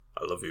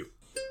I love you.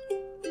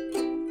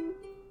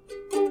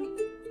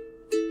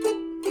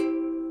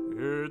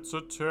 It's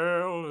a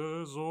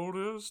tale as old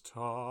as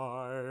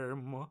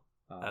time.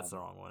 That's the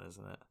wrong one,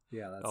 isn't it?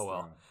 Yeah, that's oh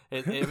well.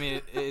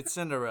 It's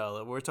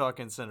Cinderella. We're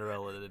talking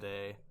Cinderella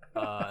today.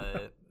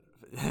 I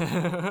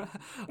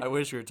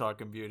wish we were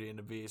talking Beauty and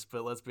the Beast,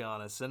 but let's be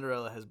honest,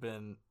 Cinderella has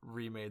been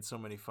remade so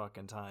many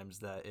fucking times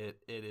that it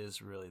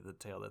is really the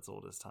tale that's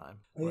old as time.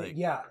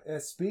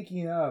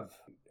 Speaking of,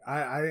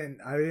 I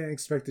didn't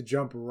expect to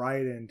jump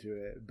right into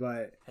it,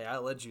 but hey, I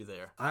led you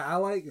there. I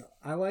like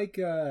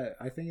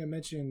I think I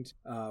mentioned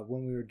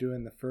when we were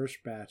doing the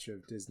first batch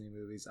of Disney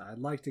movies, I'd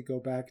like to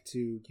go back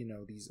to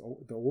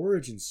the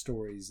origin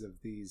stories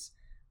of these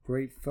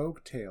great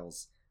folk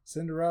tales.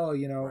 Cinderella,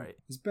 right.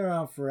 Has been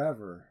around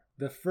forever.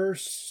 The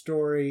first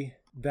story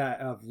that,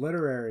 of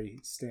literary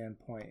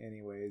standpoint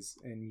anyways,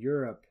 in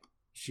Europe,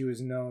 she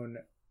was known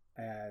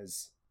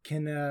as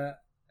Kina.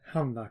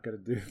 I'm not going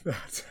to do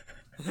that.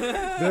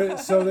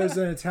 So there's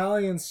an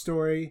Italian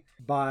story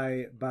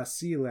by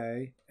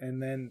Basile,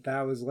 and then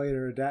that was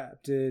later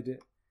adapted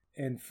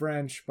in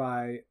French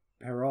by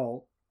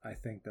Perrault. I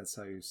think that's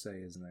how you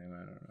say his name.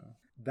 I don't know.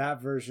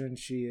 That version,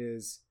 she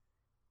is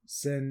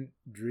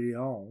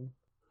Cendrillon.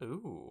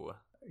 Ooh.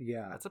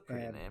 Yeah. That's a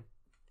pretty name.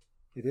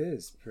 It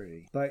is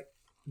pretty. But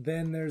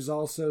then there's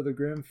also the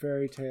Grimm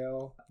fairy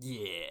tale.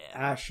 Yeah.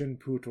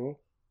 Aschenputtel,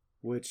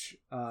 which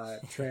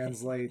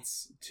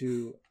translates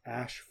to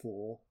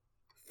Ashfool.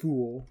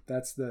 Fool.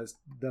 That's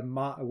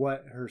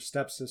what her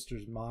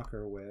stepsisters mock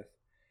her with.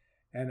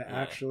 And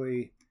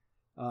actually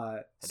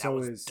so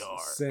is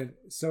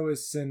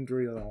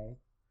Cendrillon,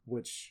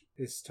 which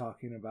is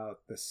talking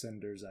about the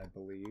cinders, I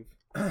believe.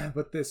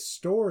 But this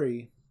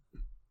story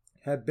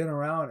had been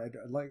around,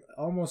 like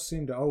almost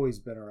seemed to always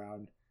been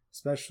around,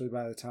 especially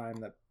by the time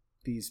that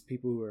these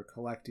people who were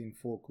collecting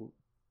folk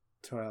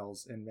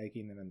tales and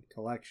making them in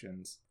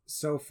collections,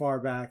 so far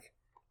back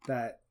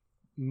that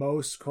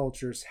most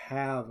cultures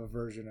have a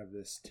version of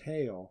this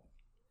tale.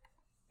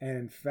 And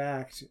in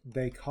fact,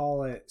 they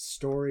call it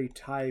story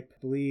type, I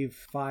believe,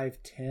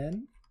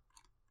 510.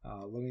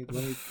 Let me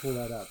pull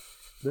that up.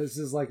 This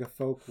is like a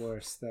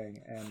folklorist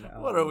thing. And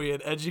what are we,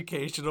 an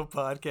educational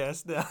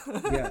podcast now?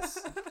 Yes.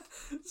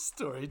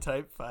 Story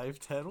type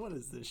 510. What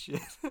is this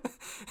shit?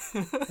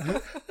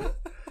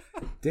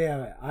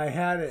 Damn it! I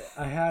had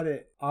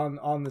it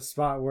on the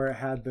spot where it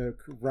had the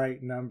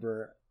right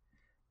number,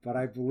 but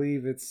I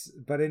believe it's.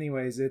 But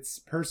anyways, it's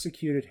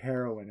persecuted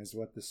heroine is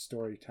what the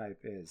story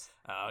type is.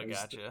 Oh,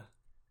 gotcha.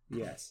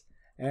 Yes,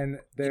 and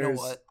there's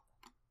what?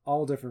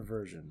 All different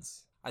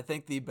versions. I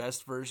think the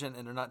best version,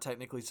 and they're not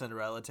technically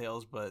Cinderella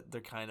tales, but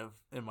they're kind of,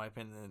 in my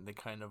opinion, they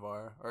kind of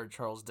are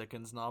Charles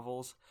Dickens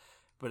novels.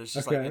 But it's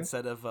just like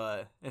instead of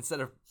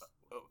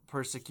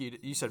persecuted,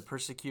 you said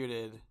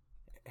persecuted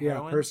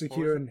heroine? Yeah,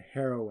 persecuted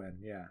heroine,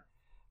 yeah.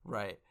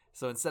 Right.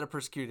 So instead of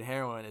persecuted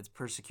heroine, it's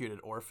persecuted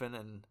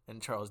orphan in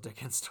Charles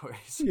Dickens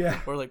stories.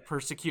 Yeah. Or like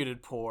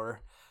persecuted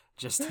poor,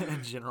 just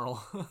in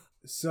general.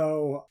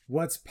 So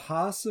what's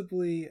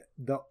possibly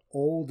the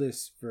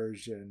oldest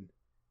version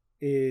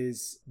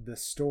is the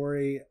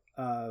story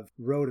of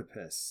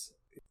Rhodopis.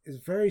 It's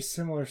a very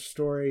similar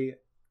story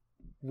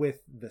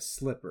with the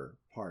slipper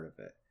part of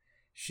it.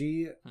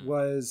 She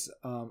was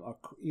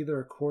either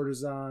a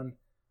courtesan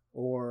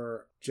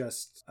or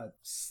just a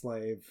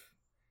slave.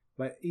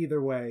 But either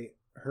way,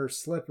 her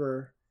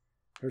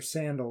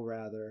sandal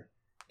rather,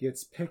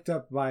 gets picked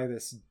up by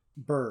this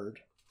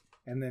bird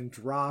and then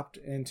dropped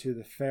into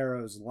the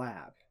pharaoh's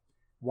lap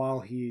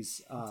while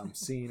he's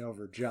seeing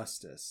over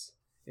justice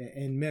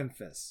in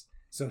Memphis.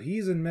 So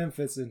he's in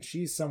Memphis and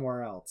she's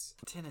somewhere else.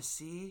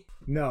 Tennessee?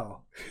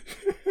 No.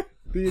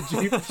 The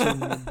Egyptian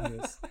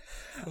Memphis.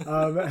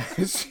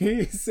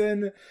 She's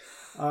in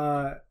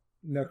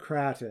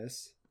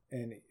Naucratis,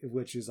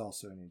 which is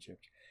also in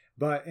Egypt.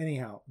 But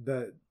anyhow,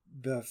 the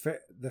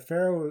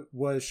pharaoh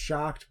was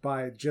shocked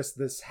by just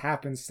this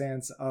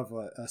happenstance of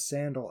a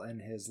sandal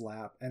in his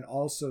lap, and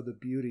also the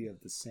beauty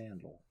of the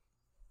sandal.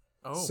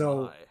 Oh,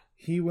 so my.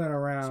 He went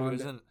around.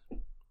 So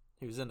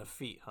he was in the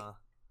feet, huh?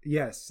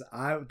 Yes,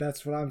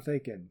 that's what I'm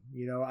thinking.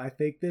 I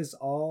think this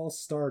all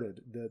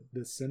started,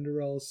 the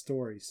Cinderella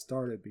story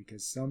started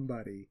because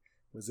somebody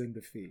was in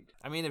defeat.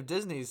 I mean, if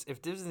Disney's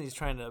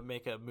trying to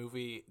make a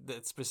movie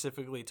that's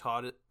specifically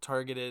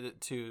targeted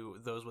to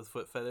those with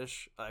foot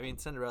fetish, I mean,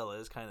 Cinderella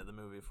is kind of the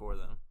movie for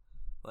them.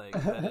 Like,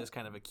 that is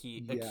kind of a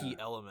key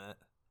element.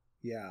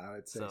 Yeah, I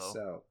would say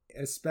so.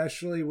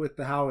 Especially with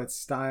how it's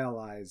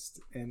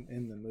stylized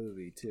in the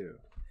movie too.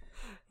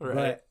 Right.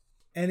 But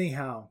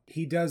anyhow,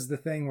 he does the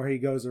thing where he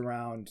goes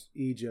around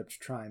Egypt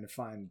trying to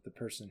find the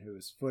person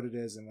whose foot it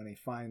is, and when he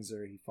finds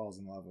her, he falls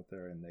in love with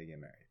her and they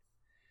get married.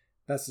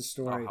 That's the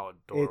story. Oh, how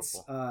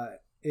adorable.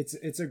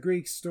 It's a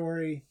Greek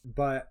story,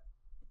 but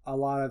a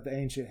lot of the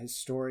ancient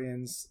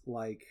historians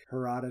like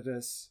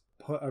Herodotus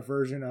put a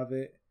version of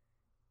it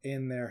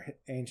in their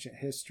ancient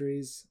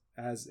histories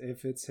as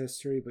if it's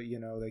history, but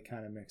they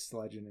kind of mix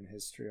legend and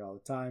history all the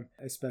time,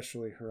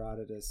 especially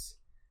Herodotus.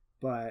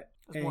 But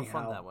it's more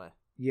fun that way.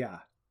 Yeah.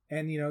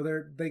 And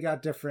they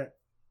got different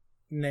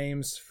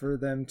names for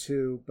them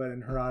too, but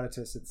in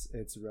Herodotus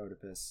it's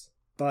Rhodopus.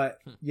 But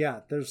yeah,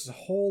 there's a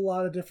whole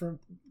lot of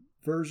different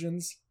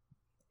versions.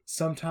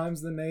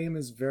 Sometimes the name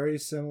is very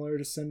similar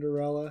to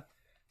Cinderella.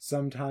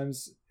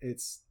 Sometimes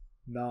it's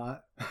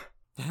not.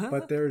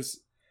 but there's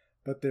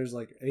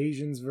like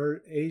Asian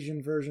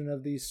version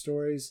of these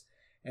stories,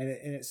 and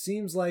it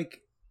seems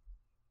like,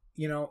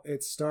 you know,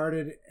 it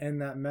started in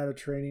that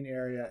Mediterranean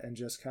area and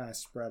just kind of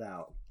spread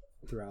out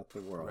throughout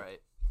the world.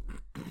 Right.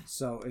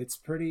 So it's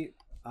pretty.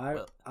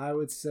 I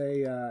would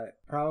say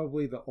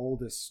probably the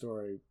oldest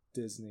story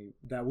Disney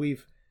that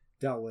we've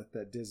dealt with,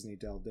 that Disney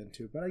delved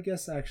into. But I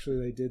guess actually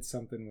they did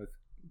something with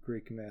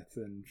Greek myth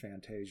and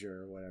Fantasia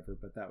or whatever,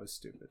 but that was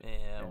stupid.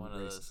 Yeah, one of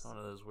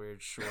those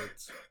weird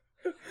shorts.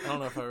 I don't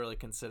know if I really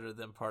consider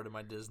them part of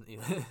my Disney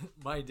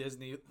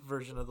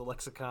version of the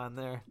lexicon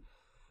there.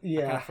 Yeah,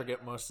 I kind of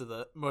forget most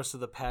of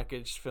the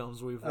packaged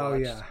films we've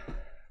watched. Oh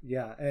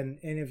yeah, and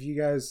if you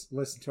guys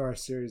listen to our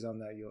series on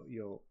that,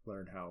 you'll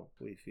learn how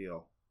we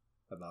feel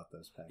about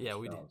those packaged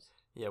films.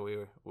 Yeah,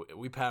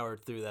 we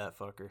powered through that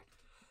fucker.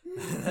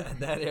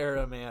 That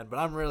era, man. But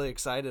I'm really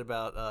excited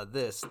about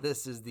this.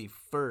 This is the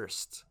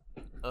first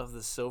of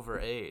the Silver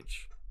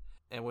Age.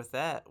 And with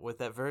that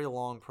very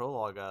long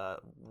prologue,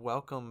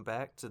 welcome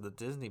back to the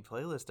Disney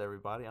playlist,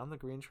 everybody. I'm the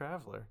Green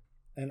Traveler.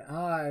 And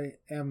I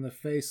am the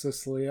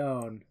Faceless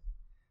Leon.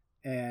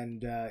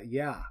 And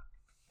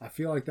I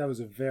feel like that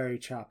was a very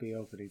choppy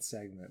opening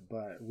segment,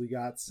 but we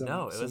got some.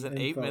 No, it was an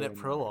 8-minute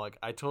prologue.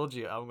 I told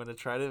you I'm going to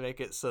try to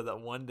make it so that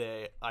one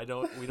day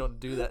we don't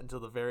do that until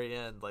the very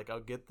end. Like, I'll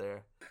get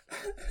there.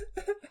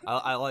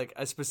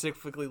 I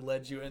specifically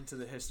led you into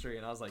the history,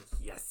 and I was like,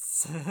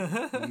 yes.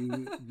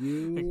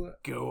 You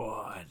go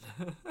on.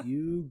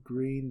 You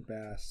green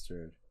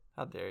bastard.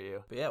 How dare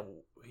you? But yeah,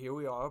 here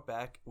we are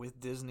back with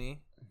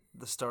Disney,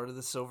 the start of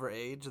the Silver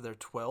Age, their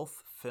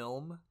 12th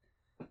film,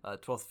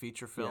 12th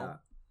feature film. Yeah.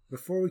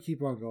 Before we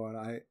keep on going,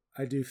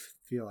 I do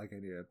feel like I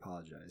need to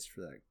apologize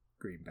for that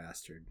green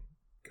bastard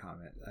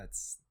comment.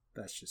 That's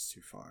just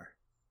too far.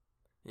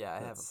 Yeah,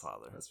 I have a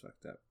father. That's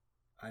fucked up.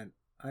 I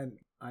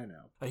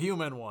know. A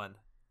human one.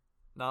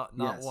 Not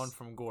yes. One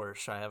from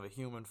Gorsh. I have a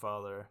human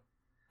father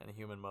and a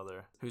human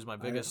mother who's my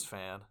biggest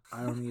fan.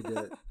 I don't need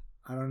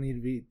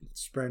to be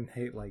spreading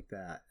hate like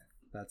that.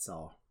 That's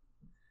all.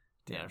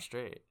 Damn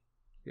straight.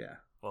 Yeah.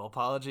 Well,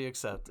 apology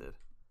accepted.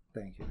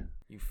 Thank you.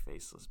 You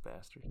faceless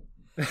bastard.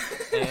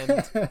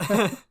 And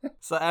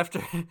so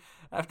after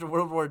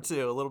World War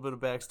II, a little bit of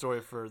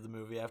backstory for the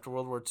movie. After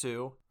World War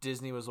II,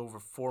 Disney was over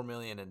 $4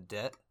 million in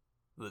debt.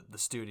 The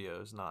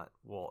studios, not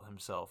Walt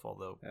himself,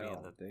 although being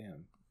the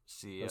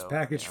CEO. Those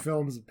package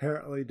films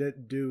apparently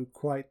didn't do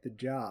quite the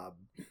job.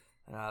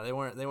 They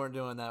weren't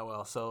doing that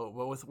well. So,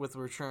 but with the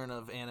return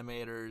of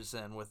animators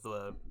and with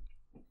the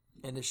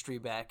industry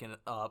backing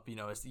up, you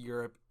know, as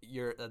the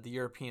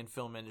European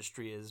film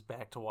industry is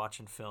back to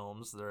watching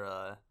films.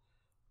 They're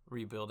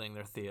rebuilding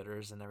their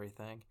theaters and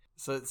everything.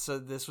 So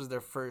this was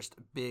their first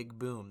big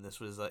boom. This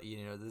was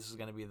this is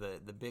going to be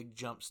the big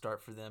jump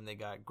start for them. They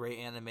got great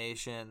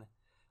animation.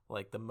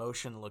 Like, the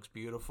motion looks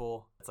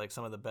beautiful. It's like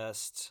some of the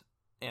best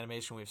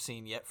animation we've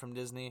seen yet from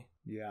Disney.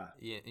 Yeah.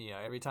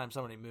 Every time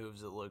somebody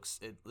moves, it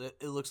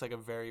looks like a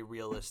very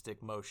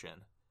realistic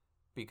motion,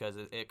 because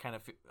it kind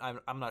of,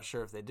 I'm not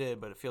sure if they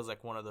did, but it feels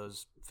like one of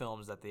those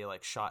films that they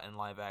like shot in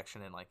live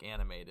action and like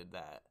animated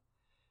that,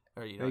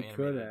 or they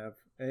could have.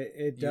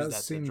 It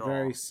does seem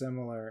very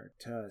similar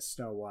to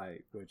Snow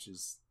White, which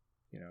is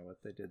what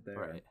they did there.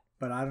 Right.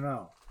 But I don't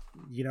know.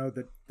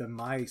 The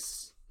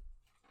mice.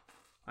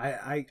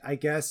 I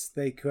guess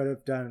they could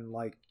have done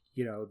like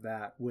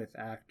that with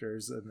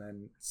actors, and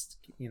then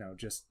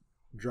just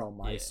draw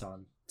mice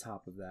on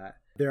top of that.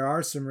 There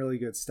are some really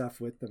good stuff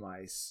with the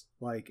mice.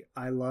 Like,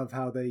 I love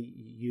how they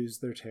use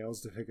their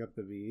tails to pick up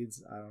the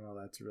beads. I don't know,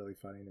 that's really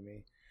funny to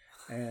me.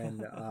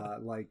 And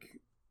like,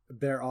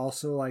 they're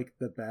also like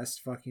the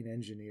best fucking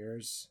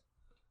engineers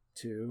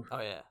too.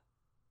 Oh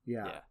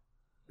yeah.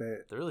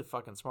 They're really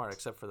fucking smart,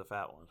 except for the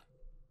fat one.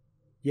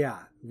 Yeah,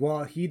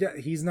 well,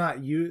 he's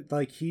not you.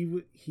 Like, he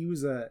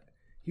was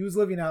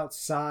living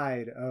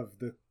outside of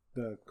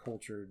the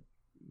cultured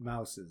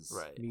mouses,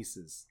 right?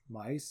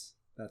 Mice.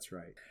 That's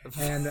right.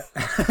 And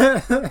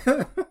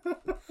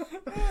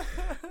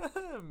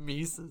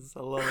Mises, I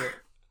love it.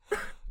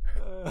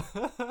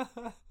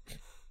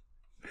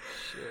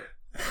 Shit.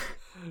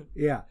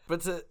 Yeah,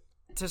 but to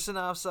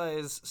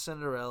synopsize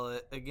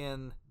Cinderella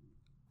again,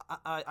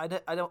 I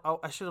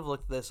should have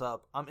looked this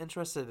up. I'm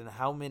interested in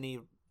how many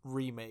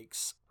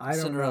remakes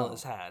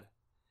Cinderella's had,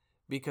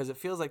 because it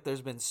feels like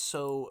there's been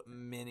so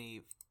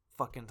many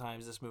fucking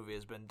times this movie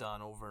has been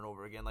done over and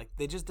over again. Like,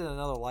 they just did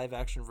another live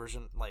action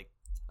version like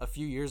a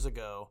few years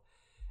ago,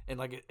 and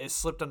like it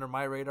slipped under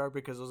my radar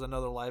because it was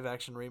another live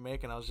action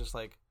remake, and I was just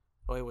like,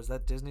 oh wait, was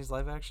that Disney's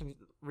live action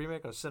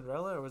remake of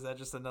Cinderella, or was that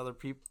just another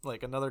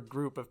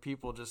group of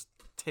people just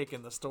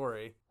taking the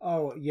story?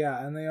 Oh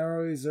yeah, and they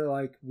always are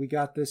like, we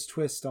got this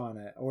twist on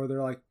it, or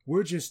they're like,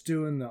 we're just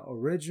doing the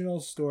original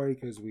story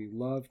because we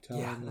love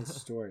telling this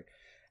story.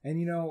 And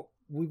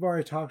we've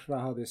already talked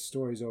about how this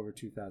story is over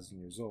 2,000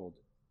 years old,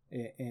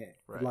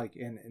 Right. like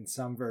in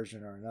some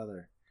version or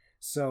another.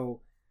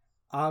 So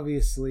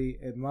obviously,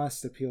 it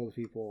must appeal to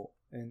people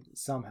in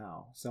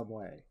somehow, some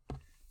way,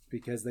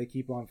 because they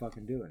keep on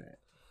fucking doing it.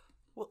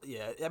 Well,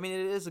 yeah, I mean,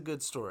 it is a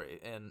good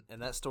story, and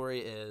that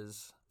story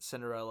is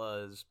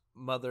Cinderella's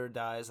mother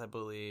dies, I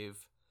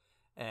believe,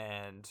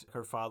 and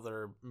her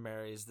father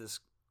marries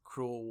this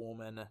cruel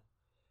woman,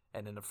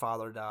 and then the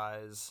father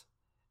dies,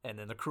 and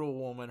then the cruel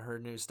woman, her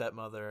new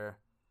stepmother,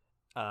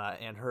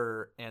 and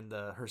her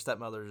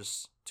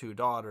stepmother's two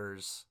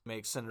daughters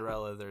make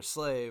Cinderella their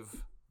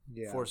slave,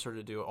 Yeah. force her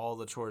to do all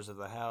the chores of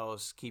the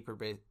house, keep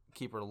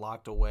her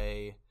locked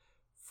away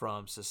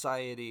from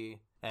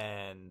society,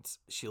 and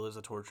she lives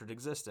a tortured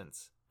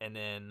existence. And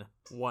then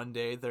one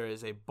day there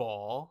is a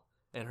ball,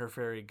 and her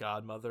fairy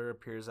godmother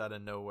appears out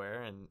of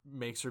nowhere and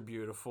makes her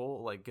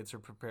beautiful, like gets her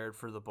prepared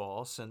for the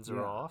ball, sends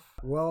her off.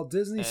 Well,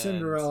 Disney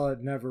Cinderella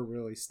never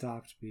really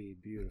stopped being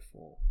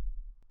beautiful.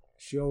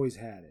 She always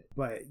had it.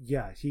 But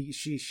yeah,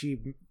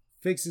 she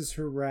fixes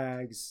her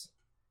rags,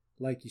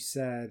 like you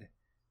said,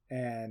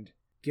 and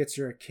gets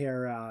her a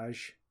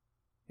carriage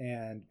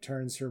and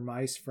turns her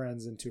mice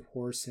friends into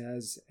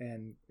horseheads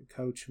and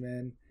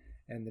coachmen,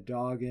 and the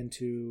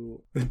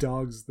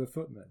dog's the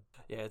footman.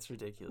 Yeah, it's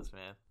ridiculous,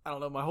 man. I don't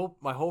know.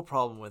 My whole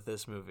problem with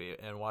this movie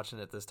and watching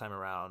it this time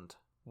around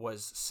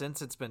was,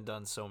 since it's been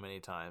done so many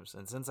times,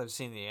 and since I've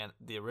seen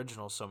the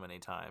original so many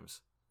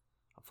times,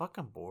 I'm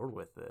fucking bored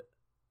with it.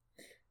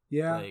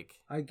 Yeah, like,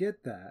 I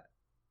get that.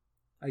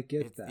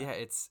 Yeah,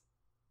 it's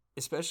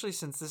especially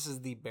since this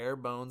is the bare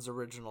bones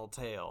original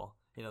tale.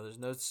 You know,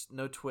 there's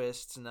no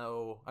twists,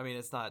 no. I mean,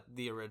 it's not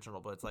the original,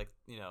 but it's like,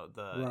 you know,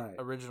 the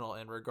original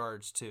in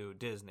regards to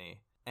Disney,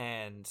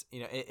 and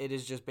you know, it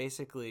is just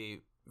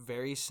basically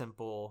very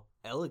simple,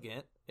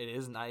 elegant. It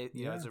is nice.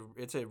 You know,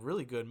 it's a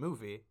really good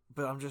movie,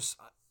 but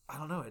I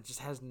don't know. It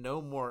just has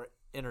no more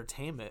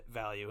entertainment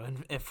value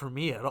and for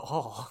me at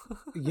all.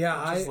 Yeah,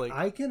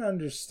 I can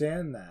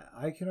understand that.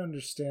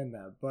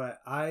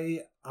 But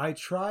I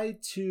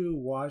tried to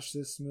watch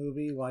this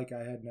movie like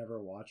I had never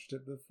watched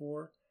it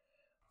before.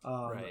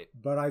 Right.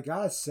 But I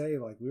gotta say,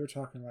 like, we were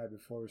talking right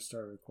before we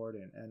started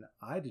recording, and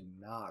I did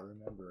not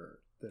remember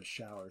the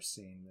shower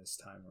scene this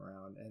time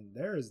around, and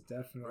there is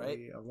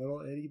definitely a little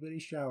itty bitty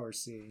shower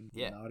scene.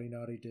 Yeah.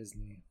 Naughty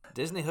Disney.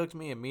 Disney hooked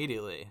me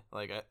immediately.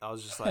 Like, I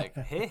was just like,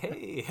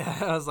 hey.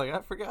 I was like,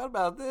 I forgot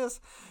about this.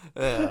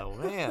 Oh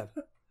man.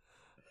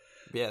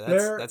 Yeah,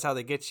 that's how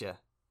they get you.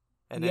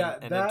 And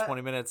then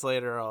 20 minutes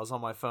later, I was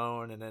on my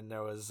phone, and then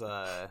there was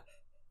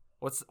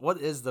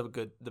what is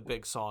the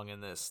big song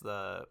in this?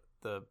 The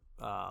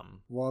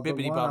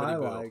Bibbidi Bobbidi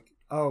Boo. Like,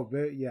 oh,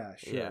 but yeah,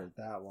 sure, yeah.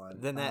 That one.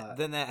 Then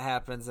that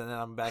happens, and then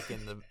I'm back in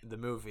the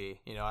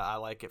movie. You know, I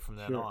like it from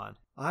then on.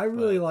 I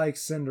really like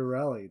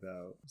Cinderella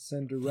though.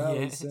 Cinderella,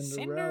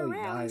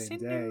 night and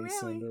day,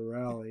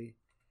 Cinderella.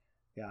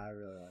 Yeah, I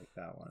really like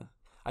that one.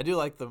 I do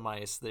like the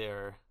mice.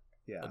 They're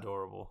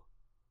adorable.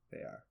 They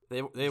are.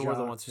 They were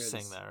the ones who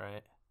sing that,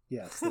 right?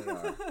 Yes,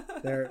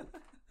 they are.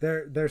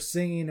 They're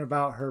singing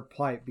about her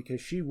plight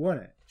because she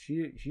wouldn't.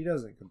 She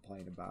doesn't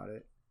complain about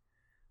it.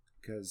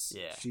 Because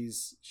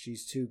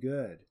she's too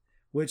good.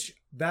 Which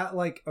that,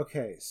 like,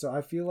 okay, so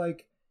I feel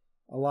like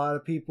a lot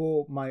of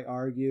people might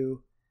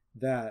argue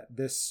that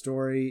this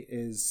story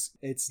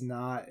it's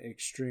not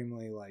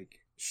extremely like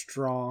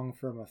strong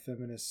from a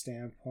feminist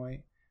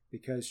standpoint,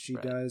 because she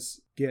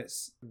does get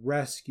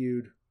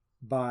rescued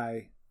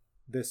by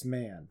this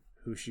man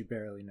who she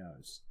barely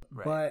knows.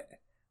 Right. But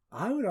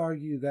I would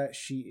argue that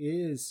she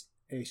is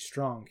a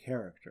strong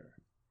character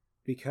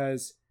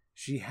because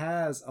she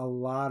has a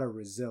lot of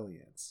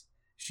resilience.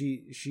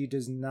 She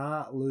does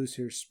not lose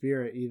her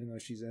spirit even though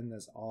she's in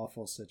this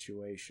awful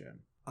situation.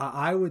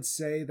 I would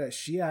say that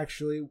she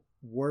actually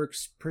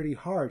works pretty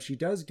hard. She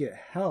does get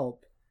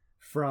help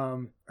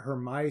from her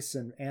mice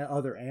and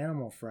other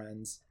animal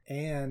friends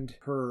and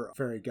her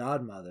fairy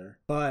godmother,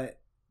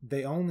 but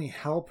they only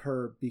help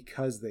her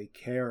because they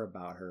care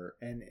about her.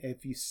 And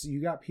if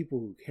you got people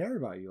who care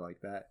about you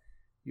like that,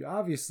 you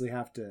obviously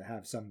have to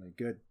have something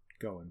good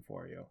going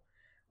for you.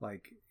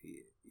 Like,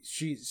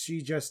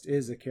 she just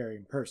is a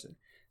caring person.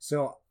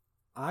 So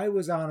I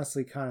was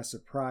honestly kind of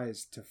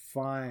surprised to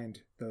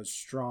find those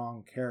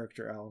strong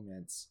character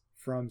elements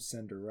from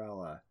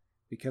Cinderella,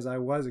 because I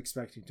was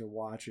expecting to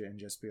watch it and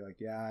just be like,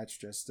 yeah, it's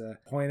just a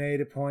point A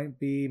to point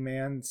B,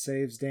 man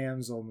saves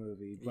damsel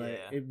movie.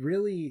 But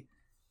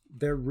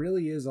there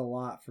really is a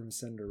lot from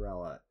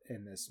Cinderella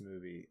in this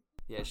movie.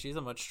 Yeah, she's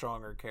a much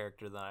stronger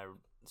character than I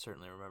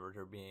certainly remembered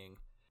her being.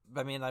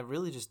 I mean, I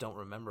really just don't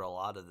remember a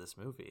lot of this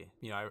movie.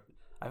 You know,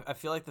 I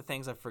feel like the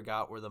things I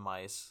forgot were the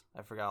mice.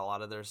 I forgot a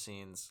lot of their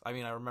scenes. I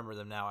mean, I remember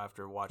them now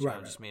after watching it. I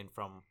just mean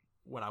from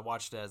when I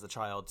watched it as a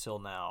child till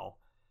now,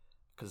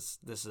 because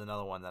this is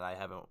another one that I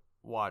haven't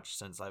watched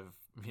since I've,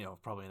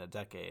 probably in a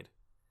decade.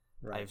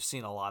 Right. I've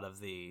seen a lot of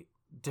the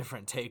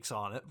different takes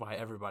on it by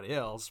everybody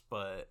else,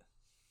 but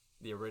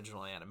the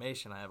original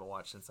animation I haven't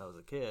watched since I was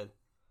a kid.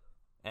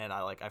 And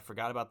I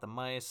forgot about the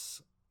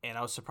mice. And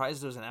I was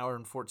surprised it was an hour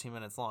and 14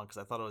 minutes long because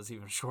I thought it was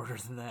even shorter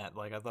than that.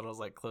 Like, I thought it was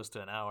like close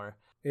to an hour.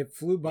 It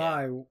flew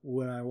by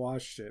when I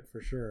watched it,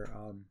 for sure.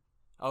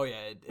 Oh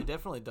yeah, it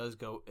definitely does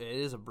go. It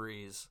is a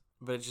breeze,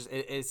 but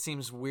it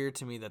seems weird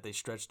to me that they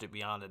stretched it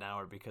beyond an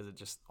hour because it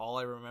just all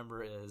I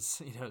remember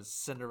is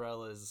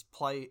Cinderella's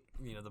plight,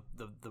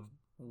 the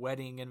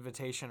wedding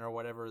invitation or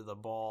whatever, the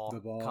ball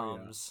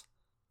comes,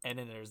 and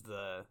then there's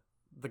the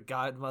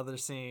godmother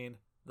scene,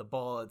 the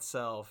ball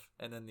itself,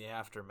 and then the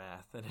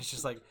aftermath, and it's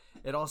just like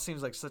it all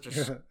seems like such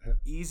a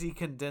easy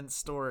condensed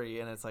story,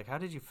 and it's like, how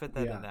did you fit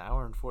that in an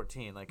hour and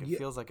 14? Like it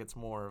feels like it's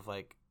more of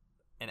like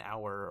an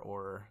hour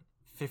or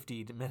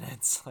 50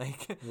 minutes.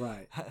 Like,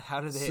 right?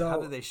 How did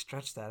they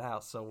stretch that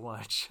out so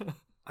much?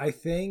 I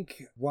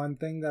think one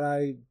thing that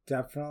I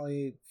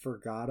definitely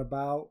forgot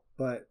about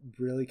but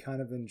really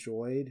kind of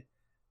enjoyed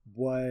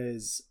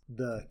was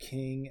the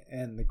King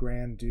and the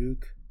Grand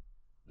Duke,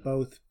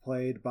 both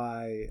played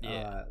by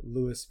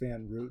Louis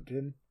Van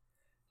Rooten.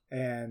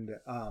 And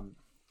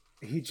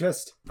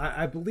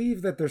I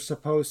believe that they're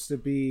supposed to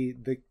be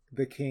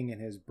the king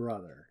and his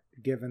brother,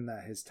 given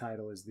that his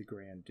title is the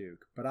Grand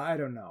Duke. But I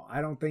don't know.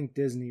 I don't think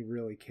Disney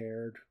really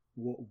cared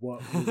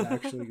what was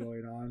actually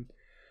going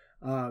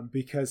on,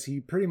 because he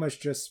pretty much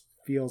just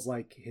feels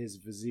like his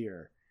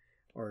vizier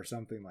or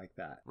something like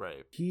that.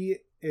 Right. He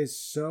is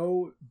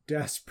so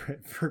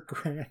desperate for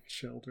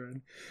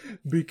grandchildren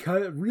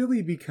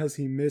because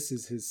he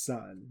misses his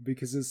son,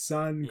 because his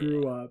son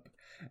grew up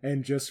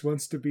and just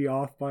wants to be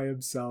off by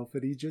himself,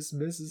 and he just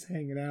misses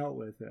hanging out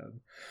with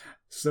him.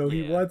 So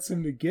he wants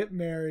him to get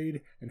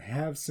married and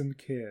have some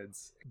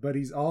kids, but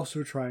he's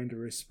also trying to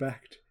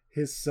respect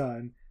his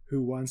son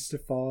who wants to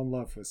fall in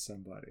love with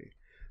somebody.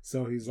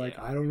 So he's like,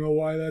 I don't know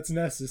why that's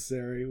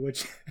necessary,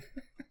 which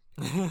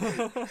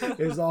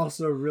is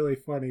also really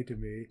funny to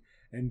me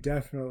and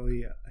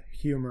definitely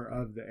humor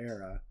of the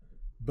era.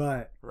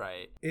 But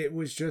it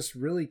was just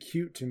really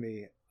cute to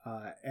me.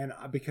 And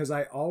because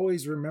I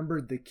always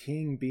remembered the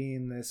king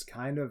being this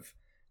kind of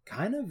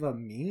a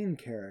mean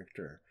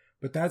character,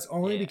 but that's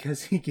only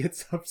because he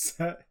gets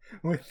upset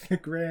with the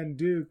Grand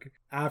Duke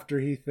after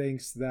he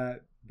thinks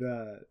that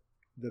the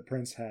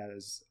prince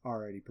has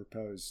already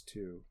proposed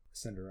to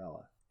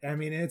Cinderella. I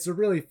mean, it's a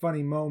really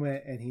funny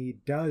moment, and he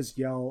does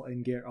yell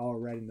and get all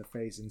red in the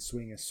face and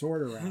swing a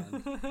sword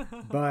around.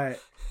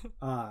 But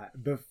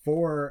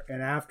before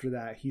and after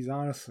that, he's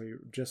honestly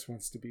just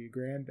wants to be a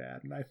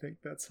granddad, and I think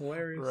that's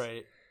hilarious.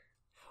 Right.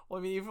 Well,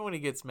 I mean, even when he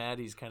gets mad,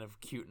 he's kind of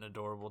cute and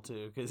adorable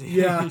too, because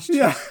he's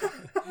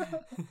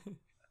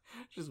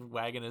just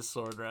wagging his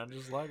sword around,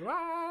 just like,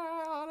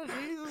 ah,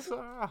 Jesus.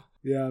 Ah.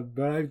 Yeah,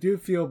 but I do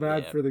feel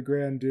bad for the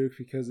Grand Duke,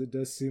 because it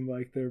does seem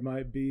like there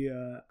might be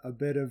a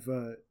bit of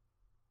a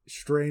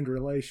strained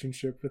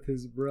relationship with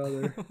his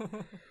brother.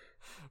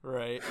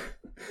 Right.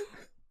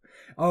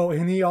 Oh,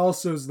 and he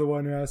also is the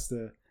one who has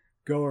to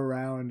go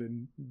around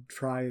and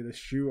try the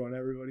shoe on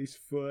everybody's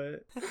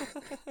foot.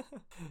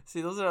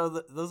 See, those are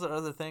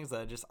other things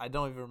that I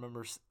don't even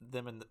remember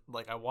them in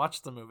I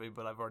watched the movie,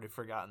 but I've already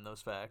forgotten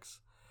those facts.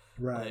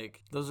 Right.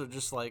 Like, those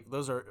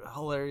are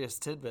hilarious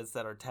tidbits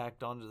that are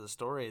tacked onto the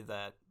story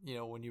that,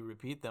 when you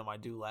repeat them, I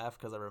do laugh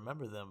because I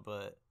remember them,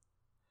 but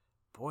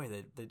boy,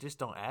 they just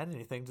don't add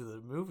anything to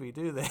the movie,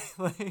 do they?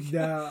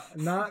 Yeah,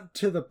 not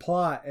to the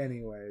plot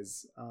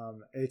anyways.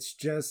 It's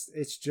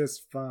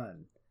just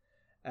fun.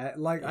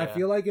 I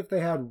feel like if they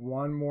had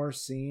one more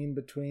scene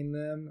between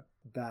them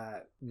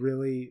that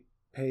really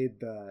paid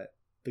the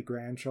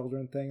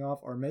grandchildren thing off,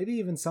 or maybe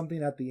even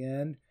something at the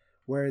end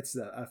where it's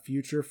a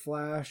future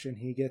flash and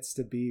he gets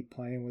to be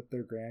playing with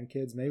their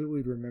grandkids, maybe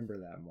we'd remember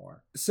that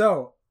more.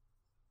 So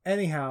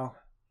anyhow,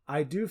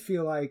 I do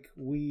feel like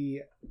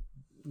we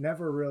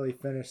never really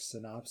finished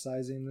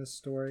synopsizing this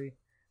story,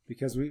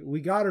 because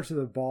we got her to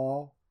the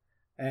ball,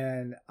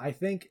 and I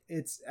think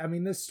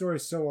this story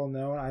is so well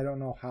known, I don't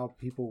know how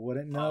people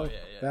wouldn't know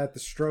that at the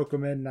stroke of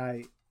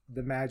midnight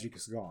the magic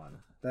is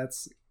gone.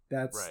 That's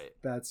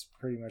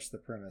pretty much the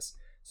premise.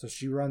 So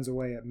she runs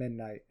away at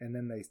midnight, and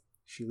then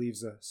she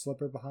leaves a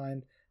slipper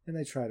behind, and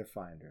they try to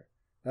find her.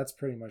 That's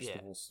pretty much the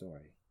whole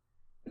story.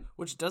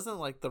 Which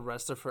doesn't the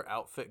rest of her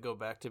outfit go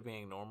back to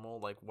being normal?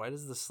 Why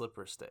does the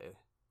slipper stay?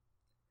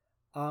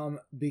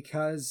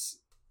 Because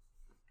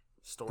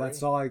story?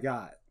 That's all I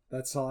got.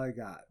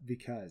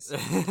 Because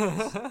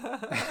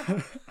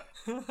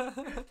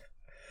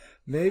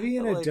maybe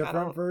in a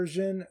different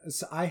version.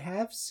 So I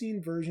have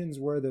seen versions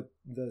where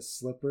the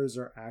slippers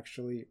are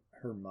actually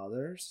her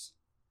mother's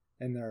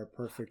and they're a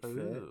perfect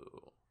fit.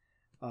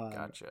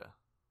 Gotcha.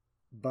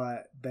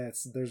 But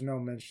there's no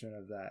mention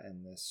of that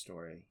in this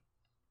story,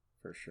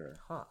 for sure.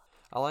 Huh.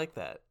 I like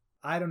that.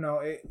 I don't know.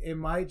 It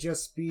might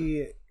just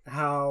be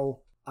how,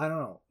 I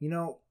don't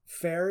know.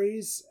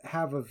 Fairies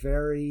have a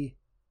very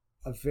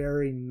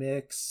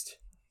mixed.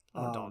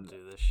 Don't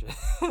do this shit.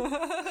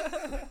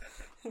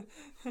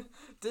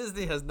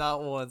 Disney has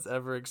not once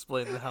ever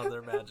explained how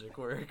their magic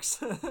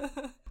works.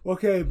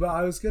 Okay, but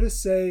I was gonna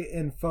say,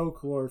 in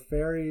folklore,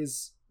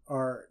 fairies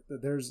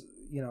there's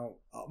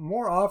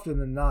more often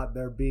than not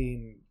they're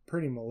being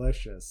pretty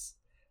malicious,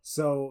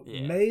 So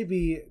Yeah.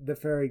 maybe the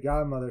fairy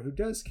godmother, who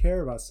does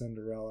care about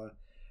Cinderella,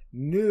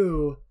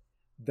 knew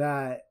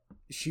that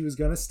she was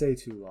going to stay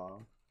too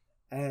long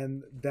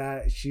and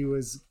that she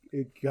was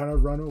going to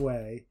run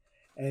away.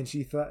 And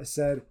she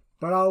said,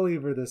 but I'll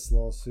leave her this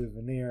little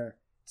souvenir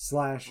 /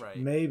 Right.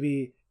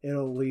 maybe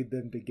it'll lead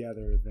them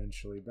together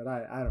eventually. But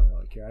I don't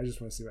really care. I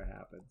just want to see what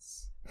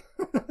happens.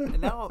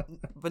 And now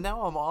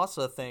I'm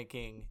also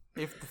thinking,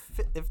 if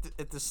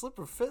the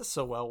slipper fits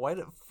so well, why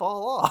did it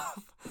fall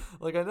off?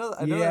 Like I know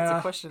that's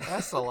a question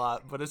asked a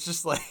lot, but it's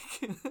just like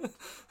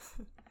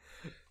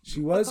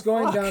she was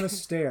going down a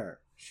stair.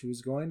 She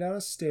was going down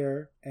a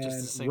stair and just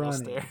a single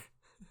running.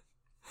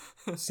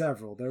 stair.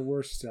 Several. There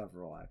were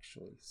several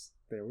actually.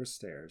 There were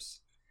stairs,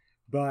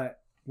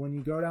 but when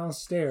you go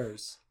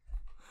downstairs,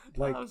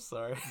 like I'm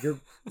sorry. you're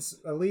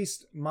at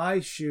least my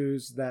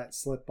shoes that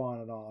slip on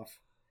and off.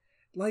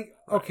 Like,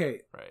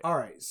 okay, right. All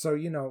right. So,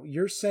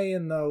 you're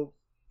saying, though,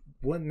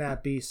 wouldn't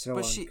that be so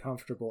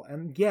uncomfortable?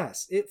 And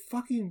yes, it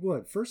fucking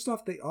would. First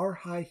off, they are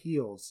high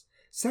heels.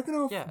 Second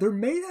off, they're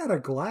made out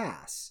of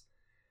glass.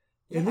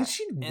 Yeah. And then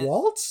she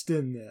waltzed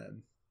in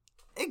them.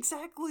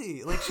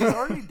 Exactly. Like, she's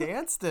already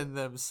danced in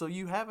them, so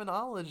you have a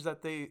knowledge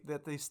that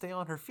they stay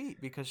on her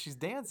feet because she's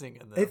dancing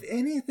in them. If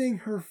anything,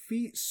 her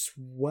feet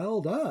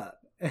swelled up.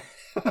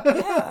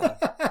 Yeah.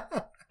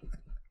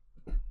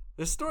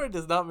 This story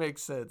does not make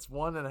sense.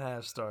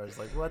 1.5 stars.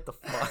 Like, what the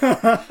fuck?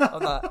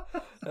 I'm not.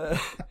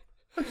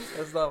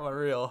 That's not my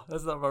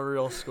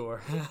real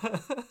score.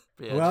 But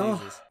yeah, well,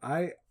 Jesus.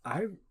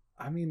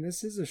 I mean,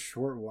 this is a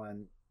short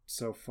one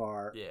so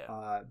far.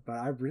 Yeah. But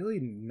I'm really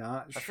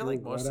not sure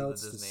like most what of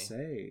else the to Disney.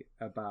 say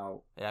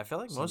about. Yeah, I feel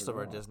like most of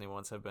our Cinderella. Disney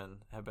ones have been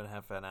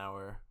half an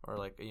hour or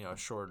like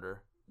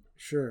shorter.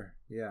 Sure.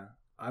 Yeah.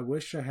 I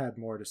wish I had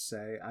more to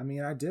say. I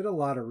mean, I did a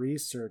lot of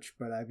research,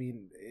 but I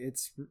mean,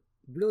 it's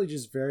really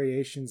just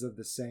variations of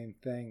the same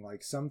thing.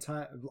 Like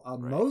sometimes,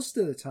 most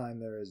of the time,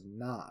 there is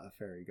not a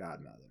fairy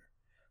godmother.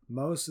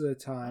 Most of the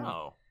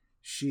time,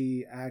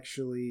 she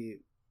actually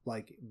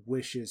like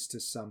wishes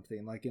to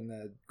something. Like in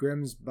the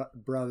Grimm's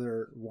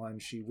brother one,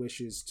 she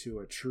wishes to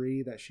a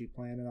tree that she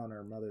planted on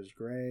her mother's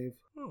grave.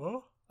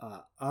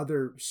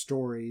 Other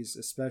stories,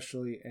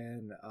 especially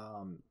in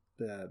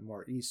the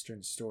more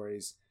Eastern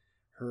stories,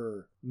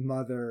 her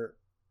mother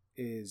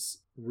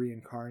is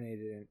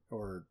reincarnated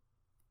or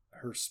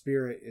her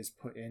spirit is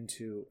put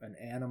into an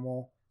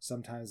animal.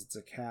 Sometimes it's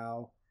a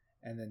cow,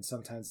 and then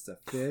sometimes it's a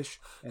fish.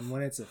 And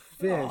when it's a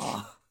fish,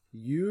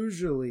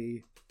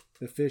 usually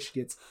the fish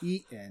gets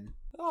eaten.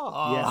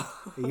 Yeah.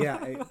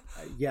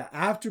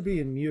 After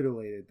being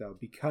mutilated, though,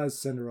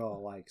 because Cinderella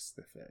likes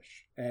the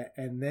fish,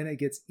 and then it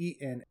gets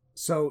eaten.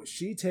 So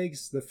she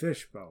takes the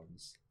fish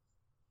bones,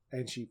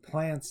 and she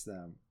plants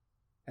them,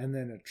 and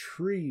then a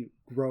tree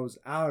grows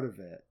out of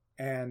it,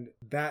 and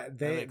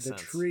the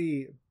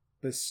tree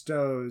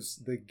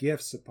bestows the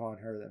gifts upon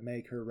her that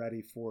make her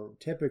ready for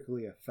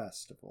typically a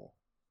festival,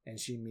 and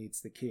she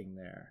meets the king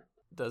there.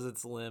 Does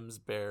its limbs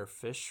bear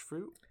fish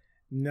fruit?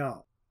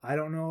 No, I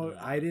don't know.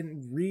 I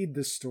didn't read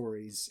the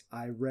stories.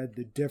 I read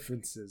the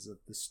differences of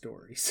the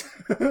stories.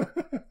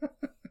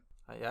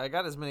 Yeah, I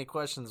got as many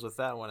questions with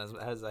that one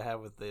as I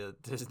have with the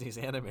Disney's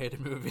animated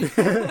movie.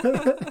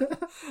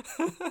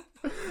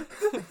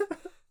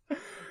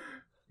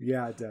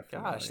 Yeah, definitely.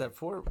 Gosh, that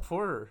poor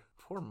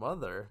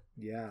mother.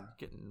 Yeah.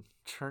 Getting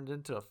turned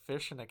into a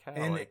fish and a cow.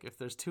 And like if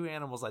there's two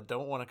animals I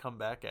don't want to come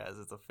back as,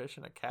 it's a fish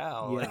and a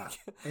cow. Yeah. Like,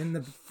 in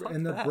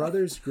the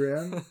Brothers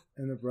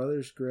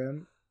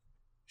Grimm,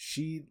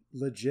 she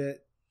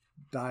legit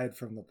died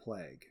from the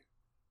plague.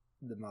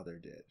 The mother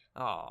did.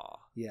 Oh.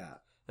 Yeah.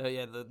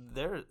 Yeah,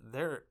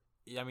 they're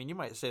I mean, you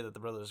might say that the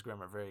Brothers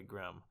Grimm are very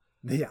grim.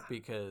 Yeah.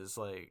 Because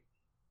like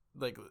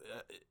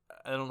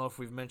I don't know if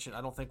we've mentioned.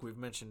 I don't think we've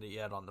mentioned it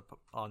yet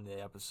on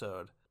the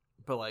episode.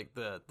 But like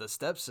the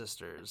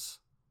stepsisters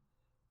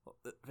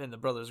in the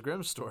Brothers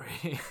Grimm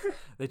story,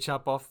 they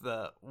chop off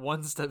the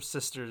one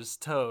stepsister's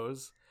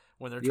toes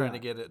when they're trying to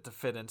get it to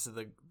fit into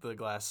the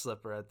glass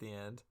slipper at the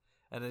end,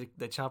 and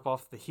they chop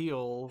off the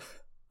heel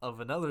of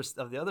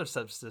the other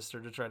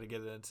stepsister to try to get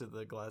it into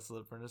the glass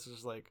slipper, and it's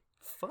just like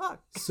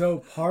fuck. So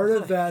part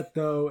of that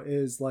though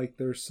is like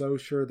they're so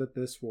sure that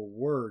this will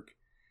work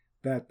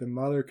that the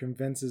mother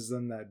convinces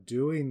them that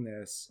doing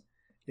this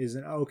is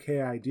an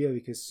okay idea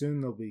because soon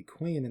they'll be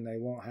queen and they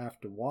won't have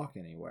to walk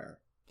anywhere.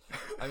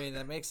 I mean,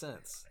 that makes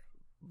sense.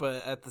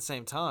 But at the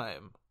same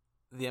time,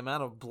 the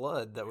amount of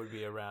blood that would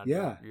be around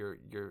your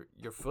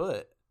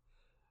foot,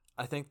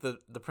 I think the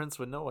prince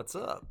would know what's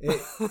up.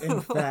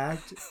 In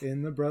fact,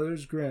 in the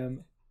Brothers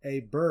Grimm,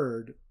 a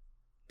bird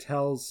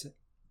tells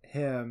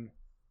him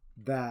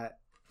that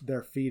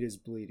their feet is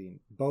bleeding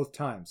both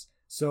times.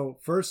 So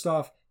first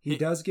off, he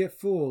does get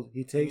fooled.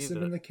 He takes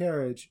them in the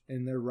carriage,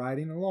 and they're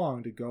riding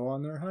along to go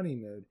on their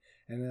honeymoon.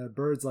 And then the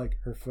bird's like,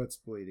 her foot's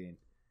bleeding.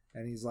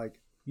 And he's like,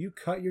 you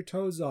cut your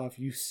toes off,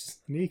 you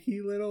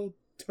sneaky little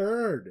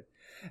turd.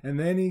 And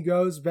then he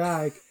goes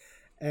back,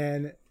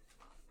 and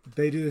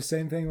they do the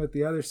same thing with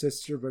the other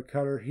sister, but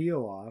cut her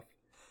heel off.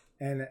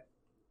 And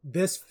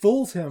this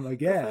fools him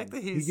again.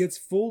 He gets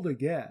fooled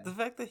again. The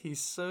fact that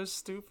he's so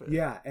stupid.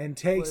 Yeah, and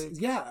takes...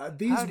 Like,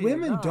 these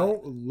women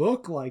don't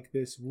look like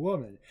this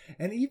woman.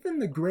 And even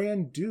the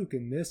Grand Duke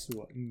in this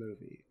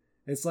movie,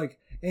 it's like...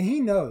 And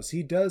he knows.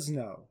 He does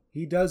know.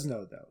 He does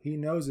know, though. He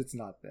knows it's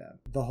not them.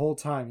 The whole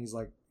time, he's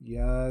like,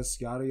 yes,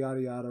 yada,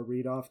 yada, yada,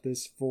 read off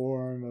this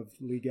form of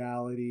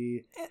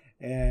legality.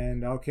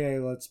 And, okay,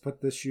 let's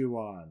put the shoe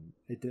on.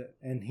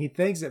 And he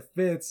thinks it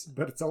fits,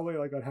 but it's only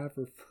like on half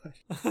her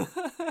foot.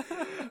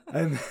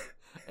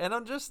 and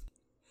I'm just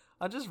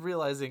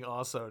realizing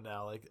also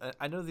now, like,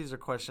 I know these are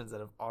questions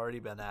that have already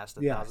been asked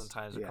 1,000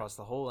 times across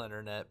the whole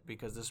internet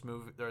because this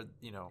movie, or,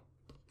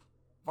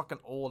 fucking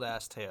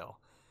old-ass tale.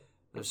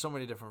 There's so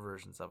many different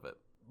versions of it.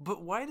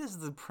 But why does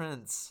the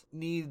prince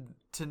need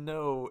to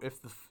know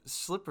if the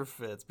slipper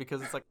fits?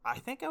 Because it's like, I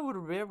think I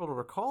would be able to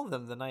recall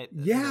them the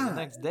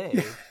next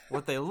day,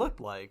 what they looked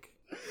like.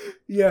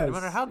 Yes. No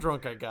matter how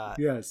drunk I got.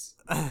 Yes.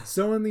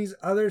 So in these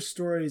other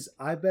stories,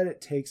 I bet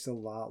it takes a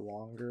lot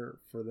longer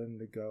for them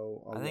to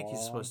go along. I think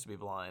he's supposed to be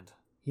blind.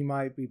 He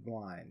might be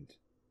blind.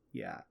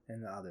 Yeah,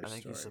 in the other stories. I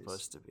think he's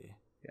supposed to be.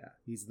 Yeah,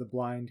 he's the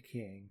blind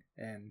king.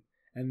 And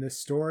the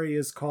story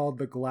is called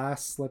The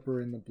Glass Slipper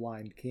and the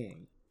Blind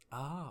King.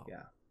 Oh.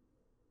 Yeah.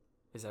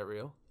 Is that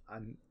real?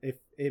 If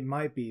it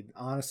might be.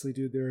 Honestly,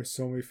 dude, there are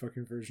so many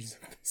fucking versions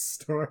of this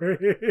story.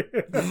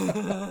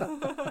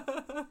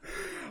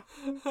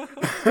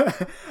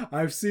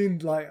 I've seen,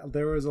 like,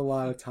 there was a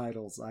lot of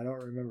titles. I don't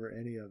remember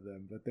any of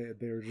them, but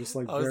they were just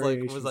like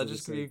variations. Was I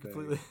just being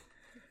completely?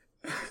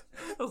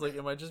 I was like,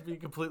 am I just being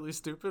completely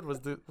stupid?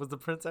 Was the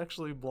prince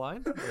actually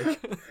blind?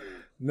 Like...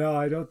 No,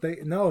 I don't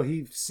think. No,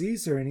 he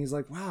sees her and he's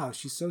like, wow,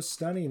 she's so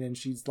stunning, and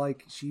she's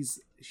like, she's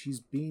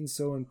being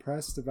so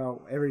impressed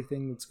about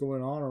everything that's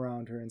going on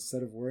around her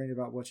instead of worrying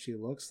about what she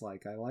looks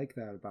like. I like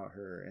that about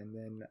her. And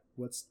then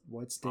let's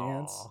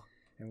dance. Aww.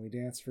 And we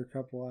dance for a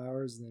couple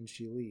hours, and then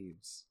she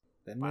leaves.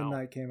 Then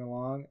midnight came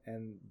along,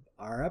 and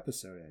our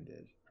episode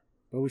ended.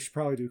 But we should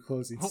probably do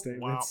closing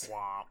statements.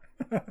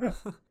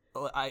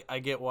 I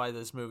get why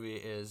this movie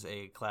is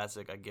a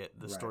classic. I get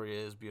the story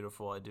is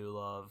beautiful. I do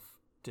love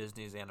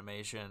Disney's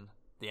animation.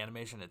 The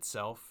animation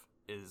itself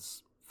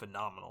is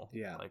phenomenal.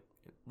 Yeah. Like,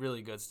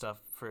 really good stuff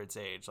for its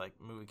age. Like,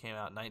 movie came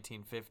out in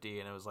 1950,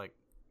 and it was like,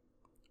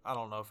 I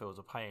don't know if it was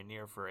a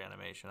pioneer for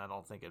animation. I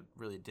don't think it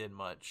really did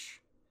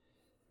much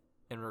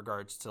in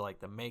regards to, like,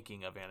 the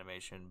making of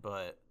animation,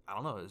 but I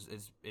don't know.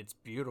 It's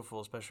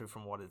beautiful, especially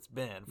from what it's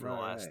been for the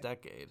last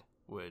decade,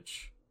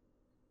 which...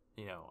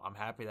 I'm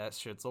happy that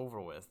shit's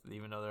over with.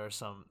 Even though there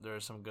are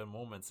some good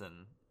moments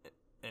in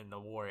the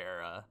war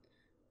era.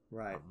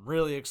 Right. I'm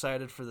really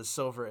excited for the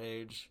Silver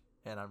Age,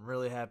 and I'm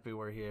really happy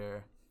we're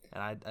here.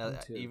 And I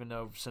even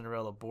though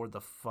Cinderella bored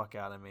the fuck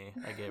out of me,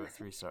 I gave it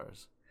 3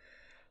 stars.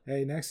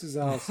 Hey, next is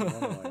Alice in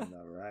Wonderland,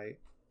 though, right?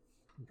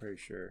 I'm pretty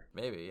sure.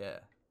 Maybe, yeah.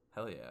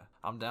 Hell yeah.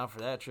 I'm down for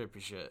that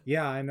trippy shit.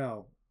 Yeah, I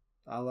know.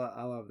 I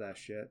love that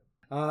shit.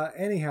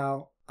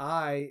 Anyhow,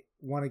 I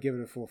want to give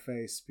it a full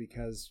face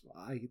because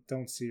I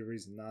don't see a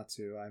reason not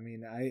to. I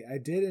mean, I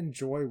did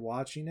enjoy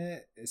watching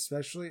it,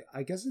 especially,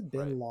 I guess it'd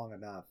been long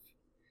enough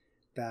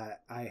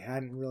that I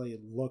hadn't really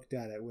looked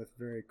at it with a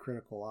very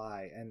critical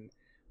eye. And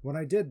when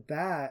I did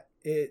that,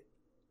 it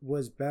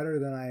was better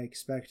than I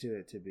expected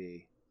it to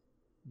be.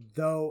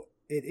 Though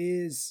it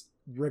is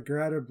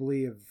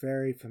regrettably a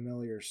very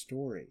familiar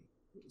story.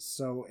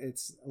 So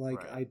it's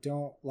like, I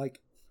don't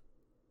like...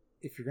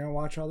 If you're gonna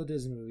watch all the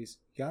Disney movies,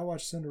 you gotta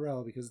watch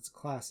Cinderella because it's a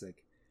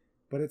classic.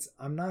 But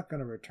I'm not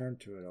gonna return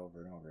to it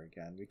over and over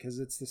again because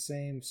it's the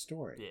same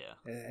story. Yeah,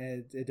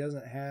 it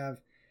doesn't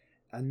have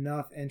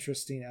enough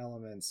interesting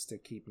elements to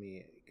keep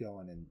me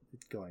going and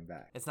going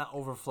back. It's not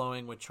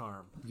overflowing with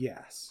charm.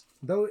 Yes,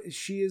 though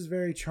she is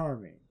very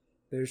charming.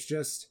 There's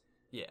just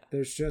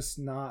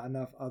not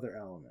enough other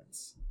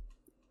elements.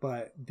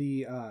 But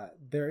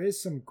there is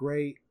some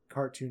great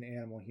cartoon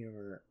animal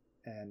humor.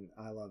 And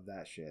I love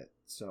that shit.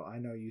 So I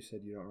know you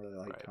said you don't really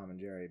like Tom and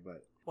Jerry,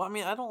 but... Well, I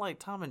mean, I don't like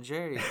Tom and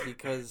Jerry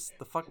because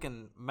the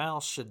fucking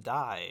mouse should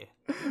die.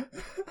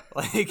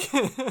 Like...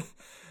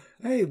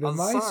 Hey, the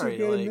mice are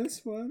good in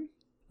this one.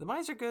 The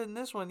mice are good in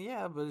this one,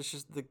 yeah, but it's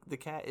just the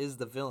cat is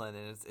the villain,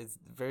 and it's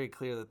very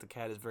clear that the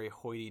cat is very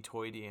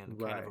hoity-toity and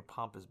kind of a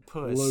pompous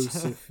puss.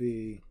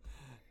 Lucifer.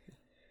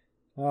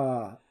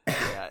 Yeah,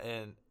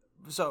 and...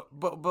 So,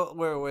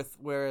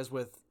 whereas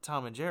with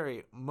Tom and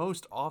Jerry,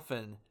 most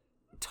often...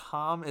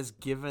 Tom is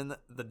given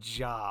the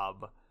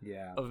job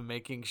of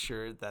making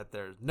sure that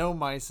there's no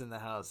mice in the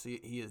house. He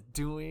is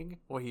doing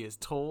what he is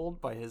told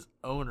by his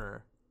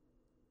owner,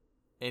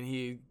 and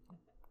he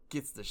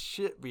gets the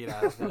shit beat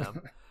out of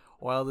him.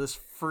 While this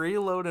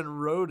freeloading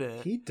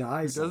rodent, he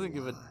dies. Who doesn't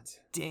give a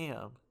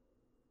damn.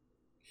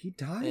 He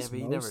dies. Yeah, but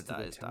he never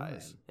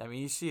dies. I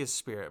mean, you see his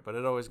spirit, but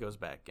it always goes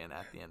back in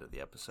at the end of the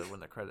episode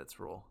when the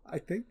credits roll. I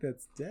think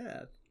that's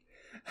death.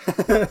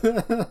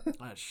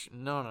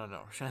 No.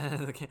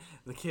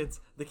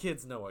 The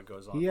kids know what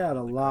goes on. He had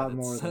a lot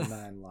more than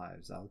 9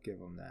 lives. I'll give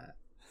him that.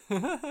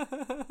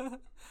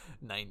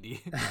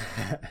 90.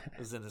 It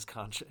was in his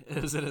contract.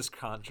 It was in his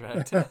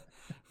contract. If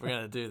we're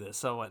gonna do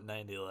this, I want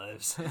 90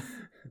 lives.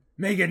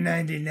 Make it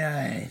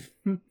 99.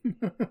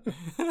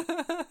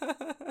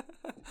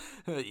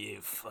 You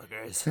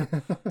fuckers.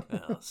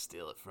 I'll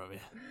steal it from you.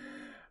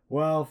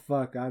 Well,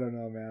 fuck, I don't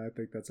know, man. I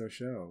think that's our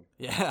show.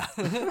 Yeah.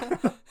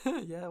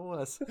 Yeah, it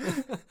was.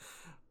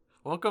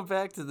 Welcome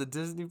back to the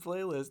Disney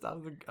playlist.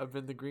 I've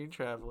been the Green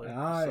Traveler.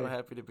 I'm so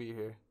happy to be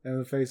here. And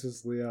the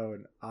Faceless Leo,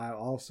 and I'm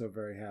also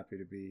very happy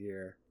to be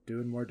here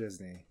doing more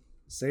Disney.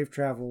 Safe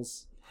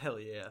travels. Hell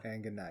yeah.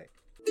 And good night.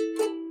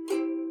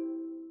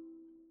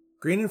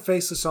 Green and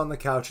Faceless on the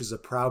Couch is a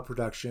proud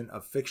production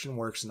of Fiction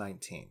Works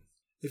 19.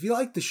 If you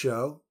like the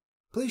show,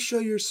 please show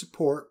your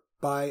support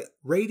by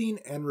rating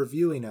and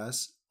reviewing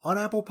us on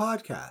Apple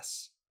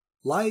Podcasts.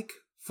 Like,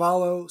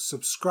 follow,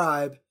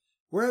 subscribe,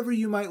 wherever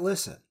you might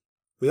listen.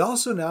 We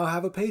also now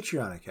have a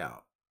Patreon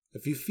account.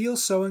 If you feel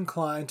so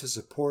inclined to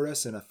support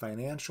us in a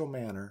financial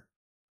manner,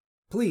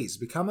 please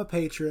become a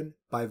patron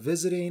by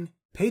visiting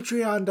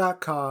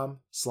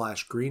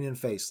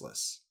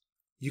patreon.com/greenandfaceless.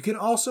 You can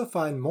also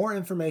find more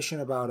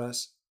information about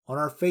us on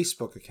our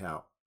Facebook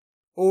account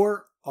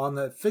or on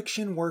the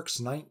Fiction Works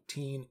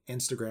 19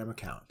 Instagram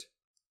account.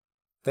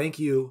 Thank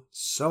you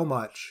so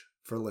much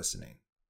for listening.